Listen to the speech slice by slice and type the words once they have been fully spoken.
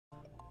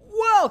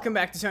Welcome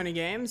back to Tony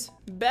Games.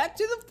 Back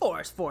to the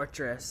Forest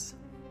Fortress.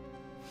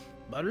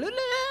 How did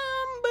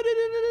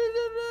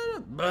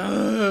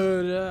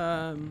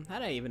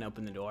I even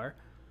open the door?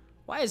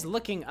 Why is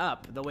looking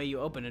up the way you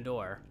open a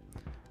door?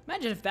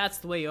 Imagine if that's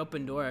the way you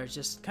open doors,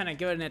 just kind of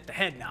giving it the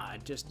head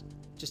nod. Just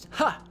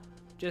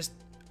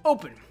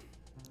open.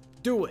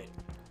 Do it.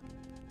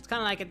 It's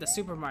kind of like at the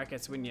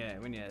supermarkets when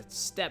you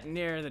step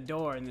near the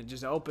door and it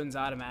just opens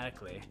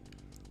automatically.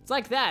 It's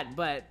like that,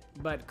 but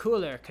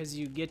cooler, because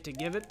you get to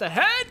give it the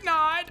head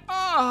nod.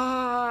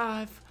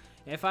 Oh,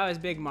 if I was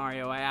Big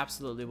Mario, I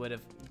absolutely would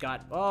have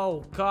got,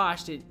 oh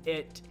gosh,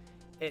 it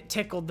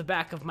tickled the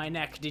back of my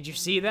neck. Did you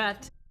see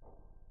that?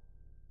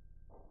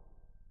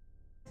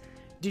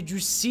 Did you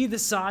see the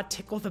saw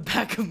tickle the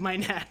back of my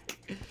neck?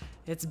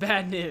 It's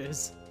bad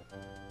news.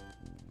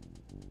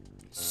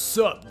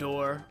 Sup,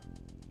 door?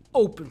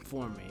 Open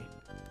for me.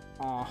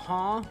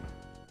 Uh-huh.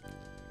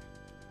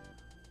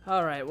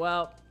 Alright,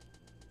 well,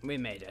 we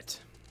made it.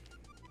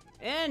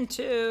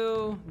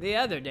 Into the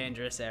other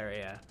dangerous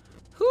area.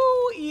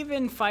 Who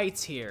even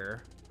fights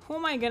here? Who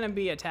am I gonna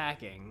be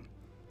attacking?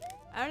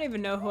 I don't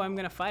even know who I'm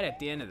gonna fight at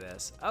the end of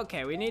this.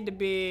 Okay, we need to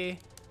be...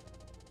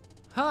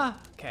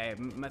 okay,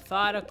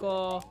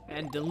 methodical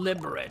and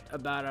deliberate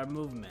about our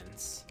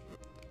movements.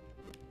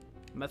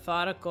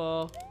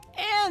 Methodical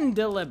and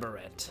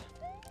deliberate.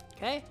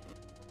 Okay?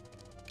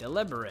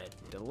 Deliberate,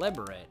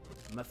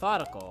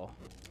 methodical,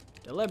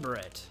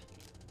 deliberate.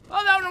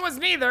 Oh, that one was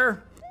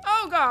neither.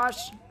 Oh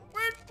gosh,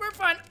 we're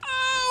fine.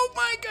 Oh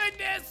my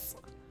goodness.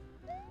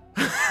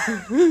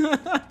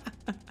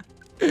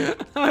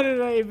 How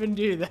did I even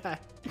do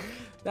that?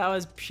 That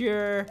was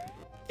pure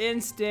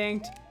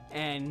instinct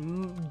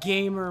and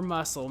gamer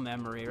muscle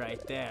memory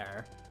right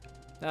there.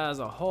 That was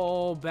a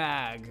whole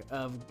bag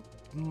of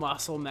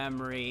muscle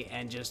memory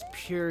and just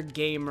pure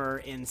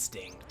gamer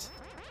instinct.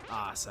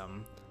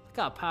 Awesome. Look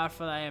how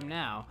powerful I am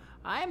now.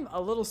 I'm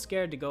a little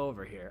scared to go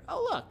over here.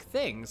 Oh look,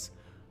 things.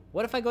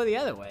 What if I go the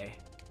other way?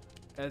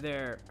 Are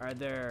there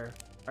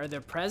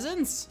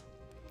presents?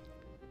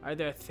 Are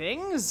there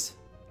things?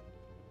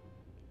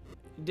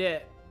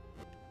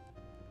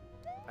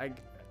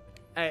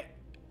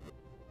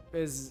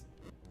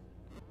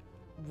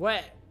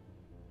 What?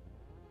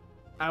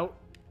 I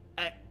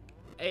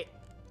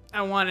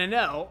want to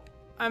know.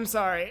 I'm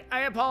sorry.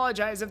 I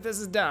apologize if this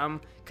is dumb,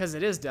 because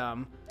it is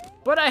dumb.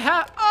 But I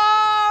have,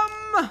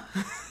 I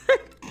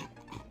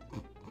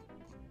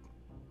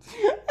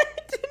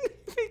didn't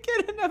even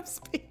get enough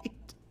speed.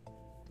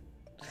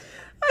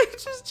 I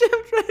just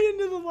jumped right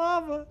into the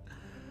lava.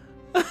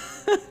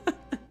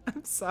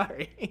 I'm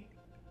sorry.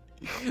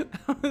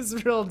 That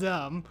was real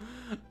dumb.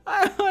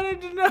 I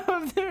wanted to know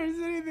if there was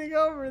anything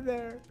over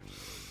there.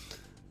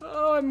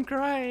 Oh, I'm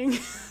crying.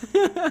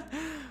 Oh,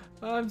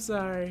 I'm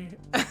sorry.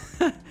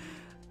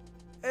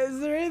 Is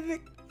there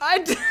anything? I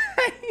died.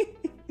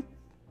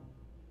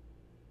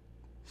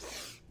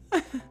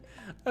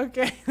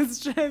 Okay, let's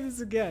try this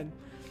again.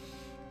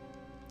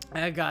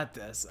 I got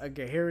this.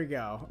 Okay, here we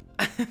go.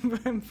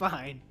 I'm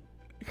fine.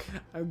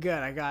 I'm good.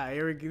 I got it.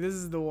 Here we go. This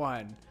is the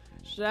one.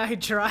 Should I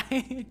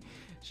try?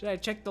 Should I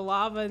check the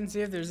lava and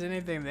see if there's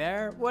anything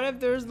there? What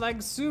if there's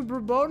like super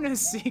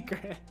bonus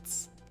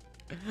secrets?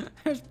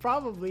 There's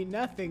probably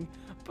nothing,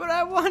 but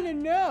I want to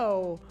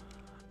know.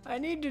 I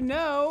need to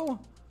know.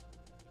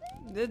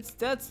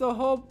 That's the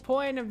whole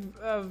point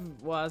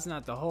of well, it's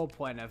not the whole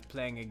point of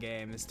playing a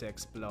game is to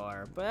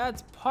explore, but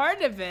that's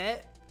part of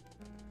it.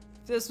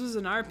 If this was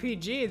an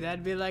RPG,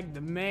 that'd be like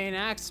the main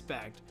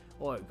aspect.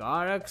 Well, we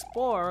gotta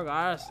explore,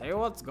 gotta see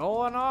what's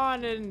going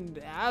on in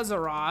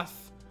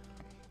Azeroth.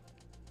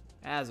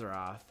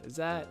 Azeroth, is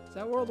that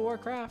World of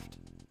Warcraft?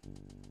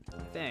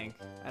 I think,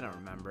 I don't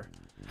remember.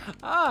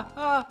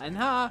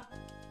 I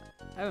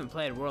haven't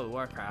played World of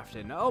Warcraft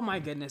in, oh my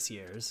goodness,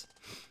 years.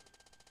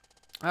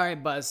 All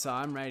right,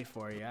 Buzzsaw, I'm ready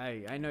for you.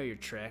 I know your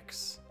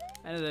tricks.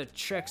 I know the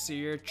tricks of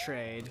your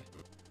trade.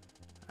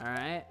 All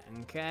right,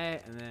 okay,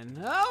 and then,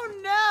 oh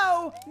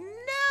no!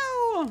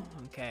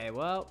 Okay,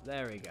 well,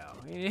 there we go.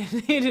 You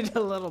needed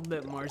a little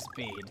bit more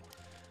speed.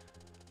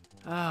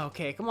 Oh,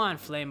 okay, come on,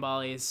 flame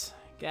ballies.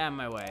 Get out of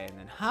my way, and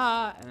then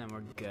and then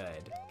we're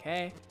good,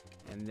 okay?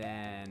 And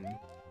then,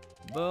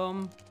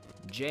 boom,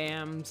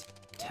 jams,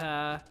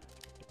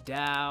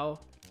 dow,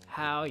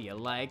 how you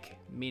like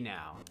me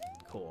now.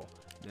 Cool.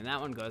 Then that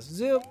one goes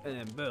zoop, and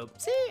then boop.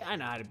 See, I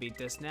know how to beat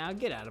this now.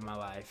 Get out of my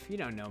life. You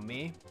don't know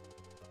me.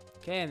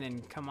 Okay, and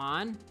then come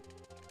on.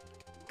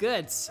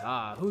 Good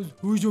saw.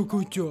 Who's your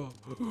good job?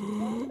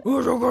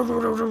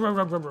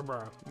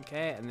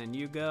 Okay, and then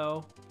you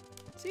go.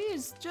 See,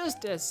 it's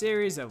just a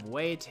series of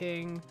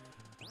waiting.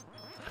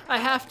 I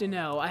have to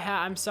know.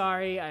 I'm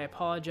sorry. I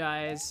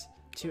apologize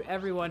to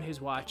everyone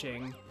who's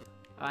watching.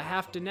 I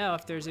have to know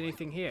if there's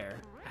anything here.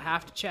 I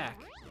have to check.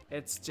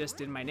 It's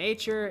just in my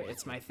nature,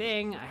 it's my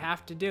thing, I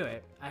have to do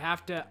it. I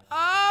have to,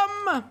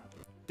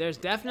 there's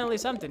definitely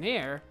something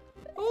here.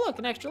 Oh look,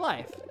 an extra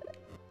life.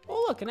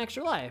 Oh look, an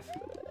extra life.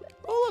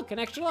 Oh look, an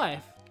extra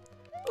life.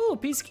 Ooh,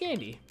 piece of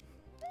candy.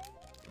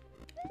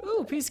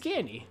 Ooh, piece of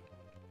candy.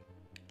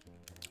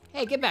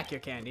 Hey, get back here,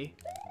 Candy.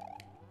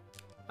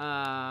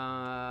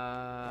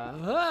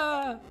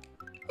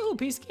 Ooh,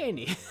 piece of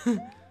candy.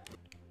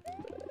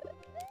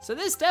 So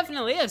this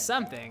definitely is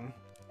something.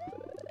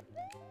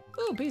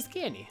 Ooh, piece of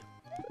candy.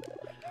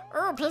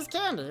 Oh, piece of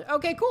candy.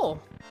 Okay,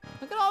 cool.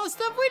 Look at all the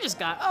stuff we just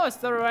got. Oh, it's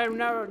the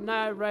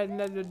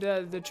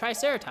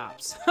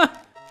Triceratops.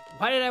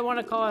 Why did I want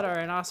to call it a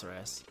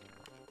rhinoceros?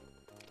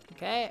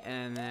 Okay,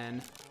 and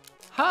then,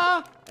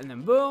 and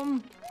then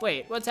boom.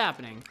 Wait, what's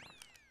happening?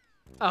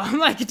 Oh, I'm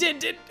like,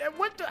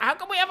 what? How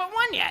come we haven't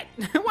won yet?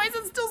 Why is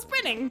it still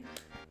spinning?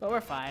 But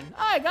we're fine. Oh,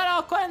 I got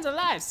all kinds of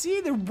lives.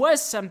 See, there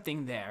was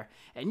something there,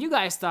 and you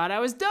guys thought I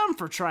was dumb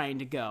for trying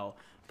to go.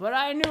 But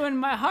I knew in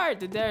my heart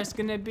that there's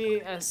gonna be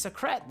a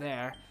secret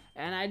there,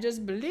 and I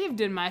just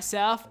believed in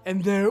myself,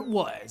 and there it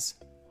was.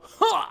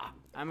 Ha!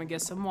 I'm gonna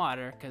get some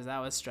water, because that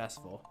was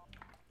stressful.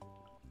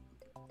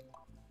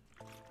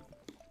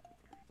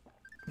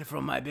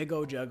 From my big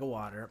old jug of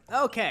water.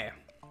 Okay.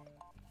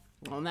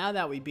 Well, now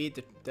that we beat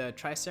the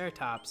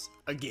Triceratops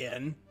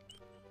again,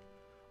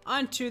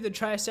 onto the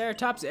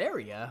Triceratops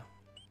area.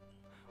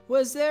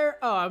 Was there,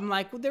 oh, I'm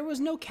like, well, there was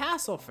no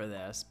castle for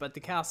this, but the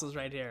castle's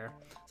right here.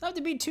 So I have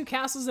to beat 2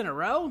 castles in a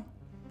row?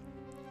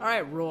 All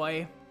right,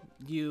 Roy,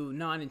 you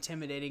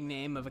non-intimidating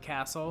name of a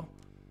castle.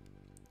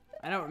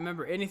 I don't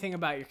remember anything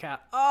about your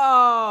castle.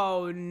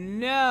 Oh,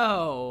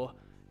 no.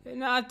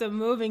 Not the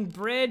moving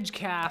bridge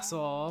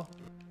castle.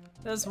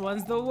 This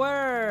one's the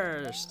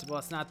worst. Well,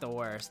 it's not the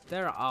worst.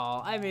 They're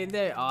all, I mean,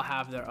 they all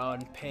have their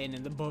own pain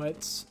in the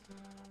butts.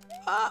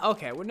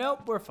 Okay, well,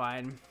 nope, we're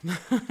fine.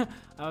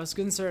 I was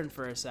concerned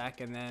for a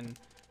sec, and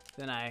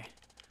then I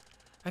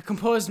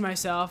composed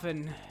myself,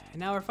 and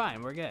now we're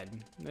fine. We're good.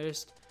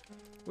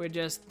 We're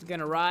just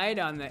gonna ride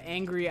on the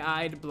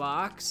angry-eyed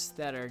blocks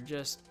that are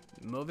just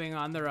moving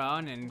on their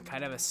own in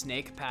kind of a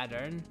snake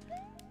pattern,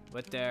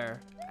 with they're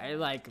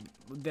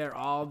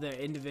all their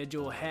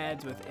individual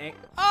heads with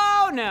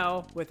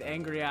with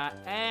angry eye,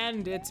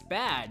 and it's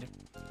bad.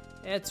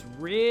 It's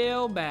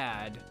real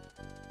bad.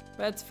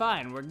 But it's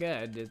fine, we're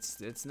good.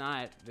 It's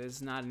not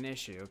an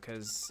issue,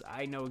 because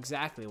I know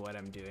exactly what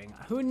I'm doing.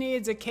 Who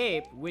needs a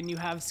cape when you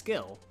have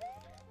skill?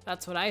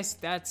 That's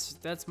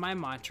my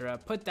mantra.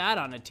 Put that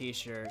on a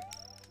t-shirt.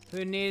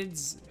 Who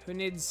needs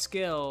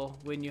skill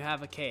when you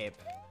have a cape?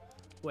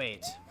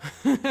 Wait.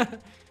 I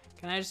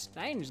can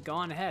just go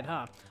on ahead,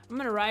 huh? I'm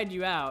gonna ride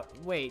you out.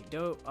 Wait,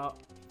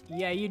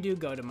 yeah, you do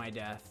go to my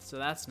death, so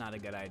that's not a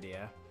good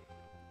idea.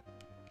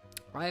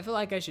 I feel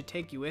like I should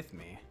take you with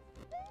me.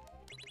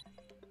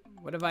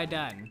 What have I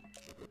done?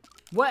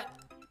 What?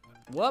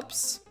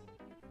 Whoops.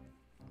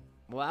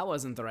 Well, that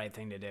wasn't the right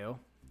thing to do.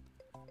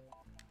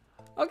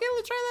 Okay,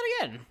 let's try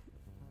that again.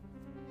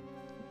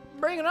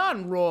 Bring it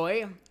on,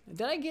 Roy.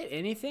 Did I get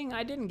anything?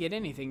 I didn't get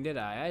anything, did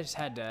I? I just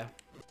had to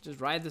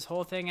ride this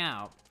whole thing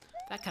out.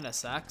 That kind of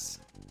sucks.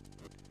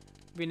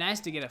 It'd be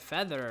nice to get a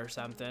feather or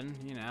something,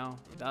 you know,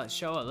 that'll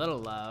show a little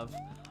love.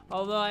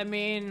 Although, I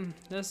mean,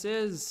 this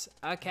is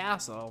a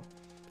castle.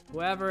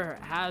 Whoever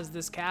has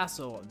this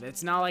castle,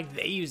 it's not like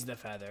they use the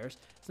feathers.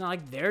 It's not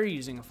like they're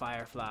using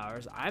fire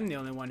flowers. I'm the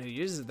only one who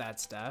uses that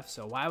stuff,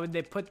 so why would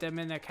they put them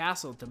in their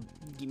castle to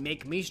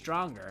make me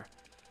stronger?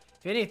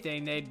 If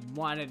anything, they'd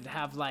want to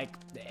have, like,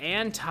 the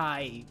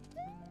anti-feathers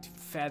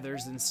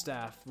and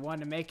stuff. Want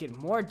to make it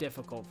more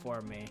difficult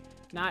for me,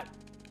 not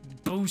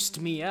boost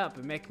me up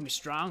and make me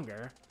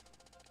stronger.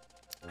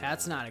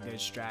 That's not a good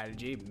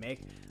strategy.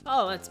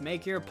 Let's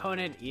make your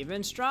opponent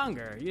even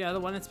stronger. You know, the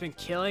one that's been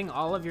killing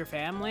all of your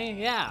family?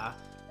 Yeah.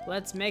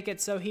 Let's make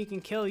it so he can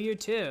kill you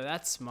too.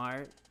 That's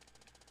smart.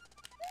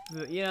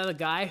 You know, the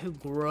guy who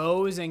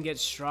grows and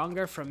gets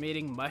stronger from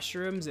eating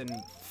mushrooms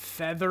and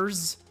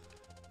feathers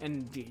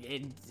and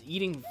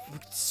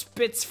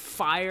spits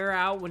fire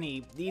out when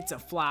he eats a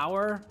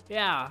flower?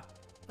 Yeah.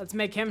 Let's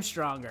make him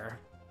stronger.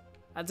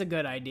 That's a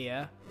good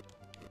idea.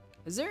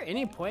 Is there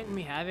any point in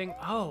me having,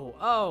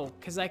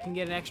 because I can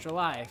get an extra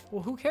life.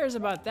 Well, who cares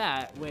about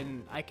that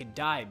when I could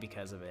die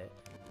because of it?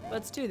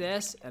 Let's do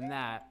this and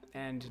that,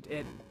 and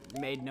it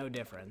made no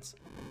difference.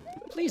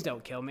 Please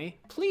don't kill me.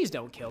 Please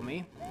don't kill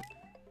me.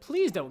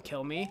 Please don't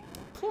kill me.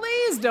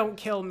 Please don't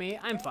kill me.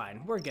 I'm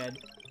fine. We're good.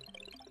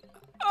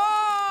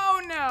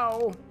 Oh,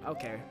 no.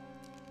 Okay.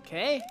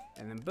 Okay,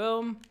 and then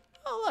boom.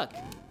 Oh, look.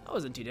 That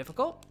wasn't too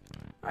difficult.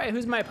 All right,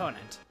 who's my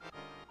opponent?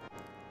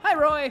 Hi,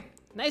 Roy.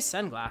 Nice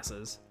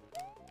sunglasses.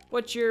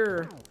 What's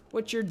your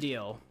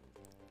deal?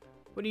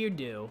 What do you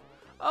do?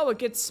 Oh, it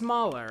gets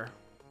smaller.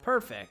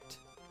 Perfect.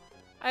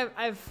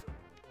 I've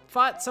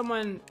fought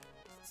someone.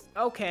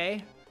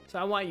 Okay, so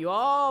I want you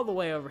all the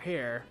way over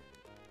here.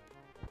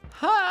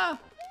 Ha!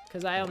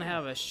 Because I only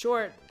have a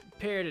short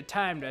period of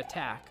time to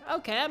attack.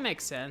 Okay, that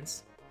makes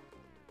sense.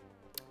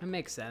 That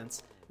makes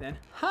sense. Then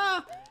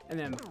ha! And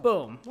then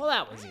boom. Well,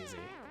 that was easy.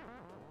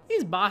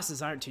 These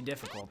bosses aren't too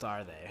difficult,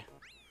 are they?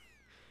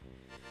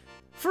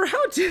 For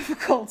how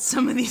difficult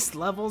some of these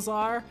levels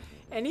are,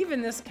 and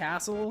even this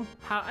castle,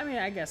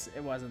 I guess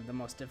it wasn't the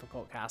most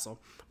difficult castle,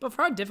 but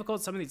for how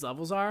difficult some of these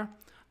levels are,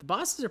 the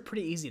bosses are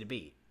pretty easy to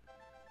beat.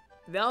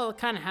 they'll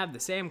kind of have the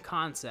same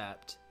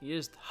concept. You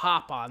just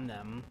hop on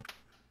them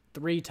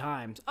 3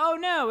 times. Oh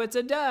no, it's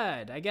a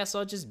dud. I guess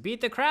I'll just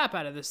beat the crap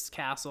out of this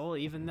castle,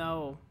 even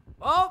though...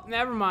 Oh,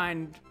 never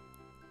mind.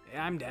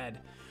 I'm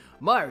dead.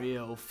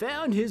 Mario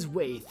found his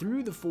way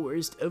through the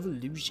Forest of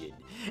Illusion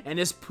and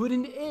has put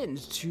an end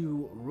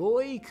to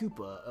Roy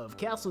Koopa of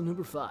Castle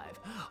Number 5.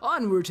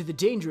 Onward to the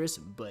dangerous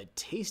but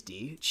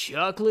tasty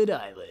Chocolate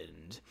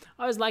Island.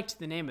 I always liked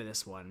the name of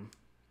this one.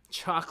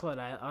 Chocolate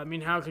Island. I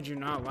mean, how could you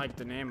not like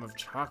the name of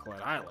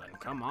Chocolate Island?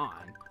 Come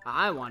on.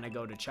 I want to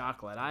go to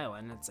Chocolate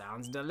Island. It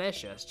sounds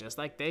delicious, just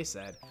like they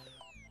said.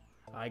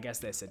 I guess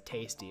they said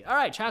tasty. All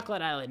right,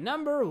 Chocolate Island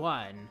number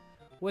 1.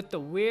 With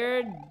the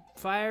weird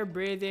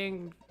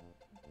fire-breathing...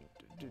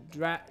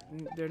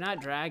 They're not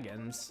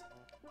dragons.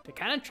 They're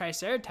kind of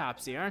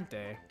triceratopsy, aren't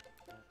they?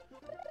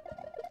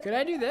 Could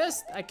I do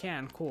this? I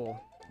can. Cool.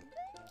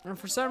 And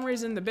for some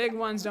reason, the big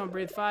ones don't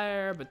breathe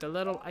fire, but the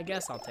little... I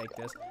guess I'll take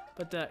this.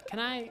 But the... Can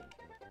I...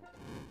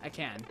 I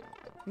can.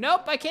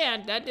 Nope, I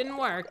can't. That didn't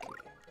work.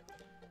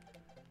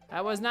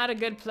 That was not a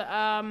good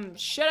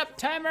shut up,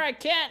 timer. I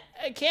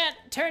can't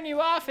turn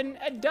you off and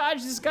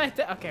dodge this guy.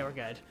 Okay, we're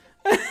good.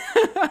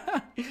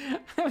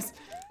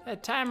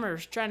 That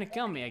timer's trying to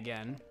kill me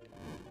again.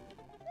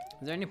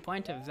 Is there any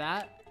point of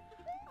that?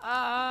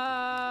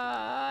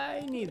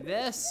 I need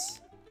this.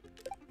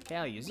 Okay,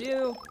 I'll use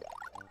you.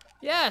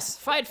 Yes,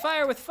 fight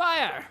fire with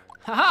fire.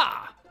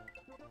 Haha!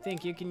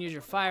 Think you can use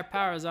your fire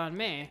powers on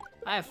me?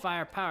 I have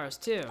fire powers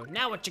too.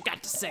 Now what you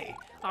got to say?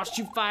 I'll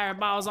shoot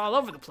fireballs all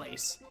over the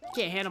place. You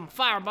can't handle my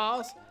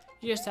fireballs.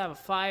 You just have a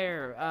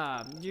fire.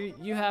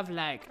 You have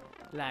like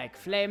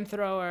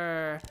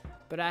flamethrower,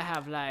 but I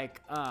have like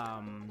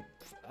I'm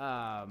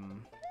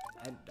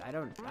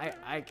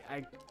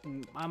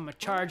a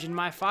charging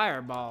my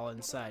fireball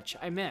and such.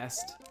 I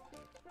missed.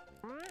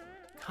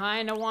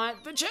 Kinda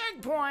want the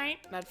checkpoint.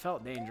 That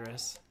felt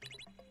dangerous.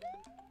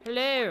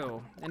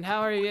 Hello, and how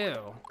are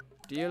you?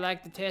 Do you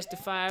like the taste of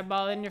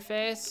fireball in your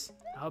face?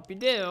 I hope you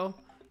do.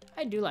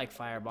 I do like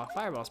fireball.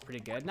 Fireball's pretty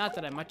good. Not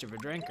that I'm much of a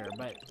drinker,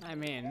 but I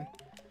mean,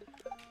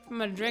 if I'm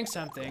gonna drink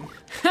something.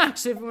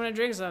 Actually, if I'm gonna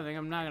drink something,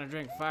 I'm not gonna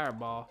drink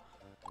fireball.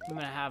 I'm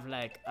gonna have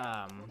like,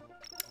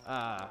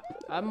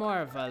 I'm more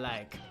of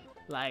a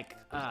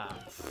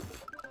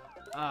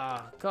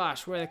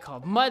gosh, what are they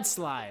called?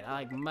 Mudslide. I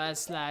like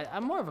mudslide.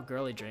 I'm more of a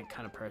girly drink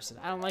kind of person.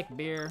 I don't like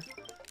beer.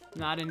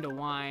 Not into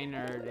wine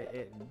or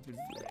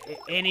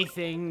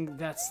anything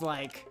that's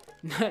like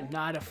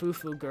not a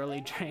foo-foo girly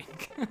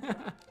drink.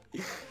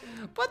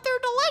 But they're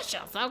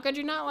delicious. How could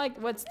you not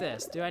like? What's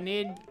this? Do I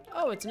need?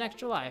 Oh, it's an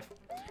extra life.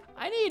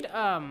 I need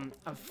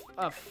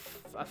a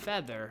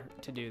feather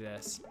to do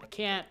this. I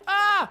can't.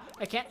 I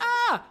can't.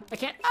 I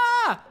can't.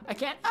 I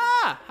can't.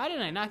 How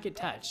did I not get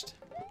touched?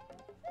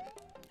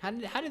 How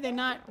did they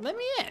not let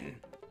me in?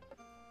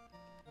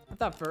 I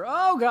thought for,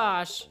 oh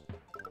gosh,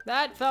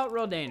 that felt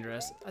real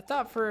dangerous. I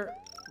thought for,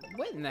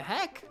 what in the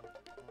heck?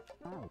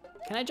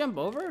 Can I jump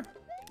over?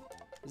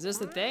 Is this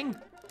the thing?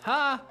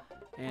 Ha!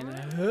 And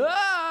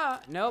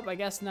nope, I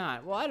guess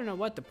not. Well, I don't know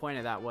what the point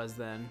of that was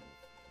then.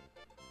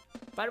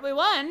 But we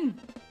won!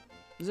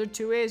 Is there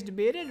 2 ways to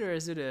beat it, or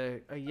is it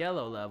a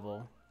yellow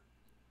level?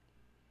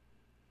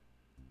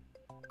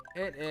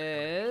 It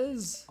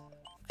is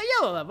a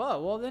yellow level.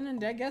 Oh, well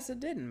then I guess it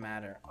didn't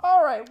matter.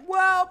 All right,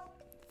 well,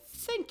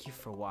 thank you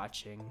for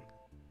watching.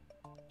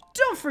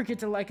 Don't forget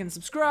to like and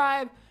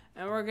subscribe,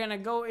 and we're gonna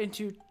go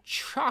into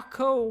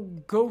Choco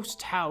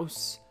Ghost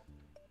House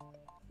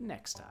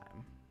next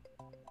time.